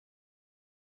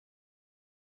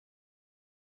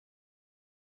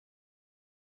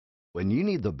When you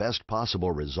need the best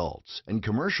possible results and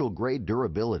commercial-grade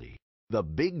durability, the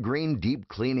Big Green Deep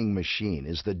Cleaning Machine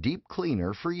is the deep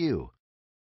cleaner for you,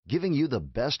 giving you the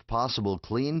best possible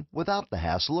clean without the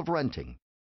hassle of renting.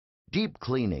 Deep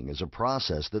cleaning is a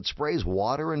process that sprays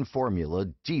water and formula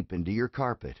deep into your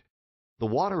carpet. The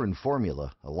water and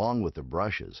formula, along with the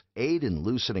brushes, aid in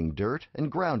loosening dirt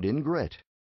and ground-in grit.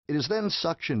 It is then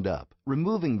suctioned up,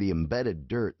 removing the embedded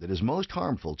dirt that is most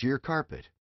harmful to your carpet.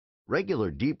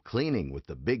 Regular deep cleaning with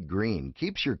the Big Green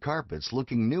keeps your carpets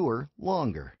looking newer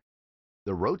longer.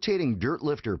 The rotating dirt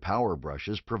lifter power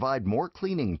brushes provide more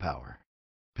cleaning power,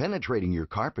 penetrating your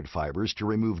carpet fibers to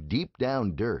remove deep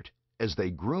down dirt as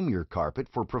they groom your carpet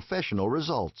for professional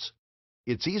results.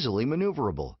 It's easily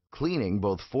maneuverable, cleaning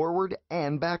both forward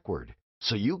and backward,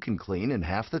 so you can clean in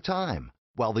half the time,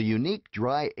 while the unique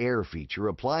dry air feature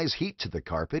applies heat to the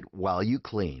carpet while you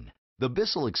clean. The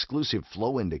BISSELL exclusive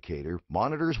flow indicator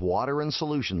monitors water and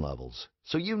solution levels,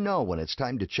 so you know when it's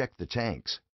time to check the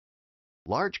tanks.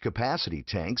 Large capacity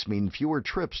tanks mean fewer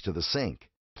trips to the sink.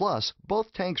 Plus,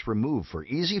 both tanks remove for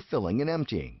easy filling and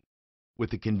emptying.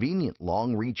 With the convenient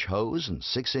long-reach hose and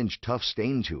 6-inch tough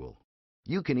stain tool,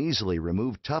 you can easily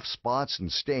remove tough spots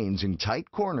and stains in tight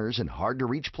corners and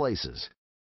hard-to-reach places.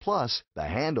 Plus, the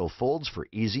handle folds for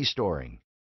easy storing.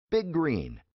 Big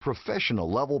Green,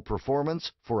 professional-level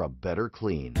performance for a better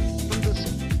clean.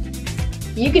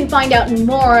 You can find out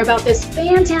more about this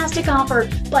fantastic offer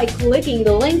by clicking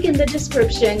the link in the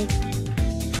description.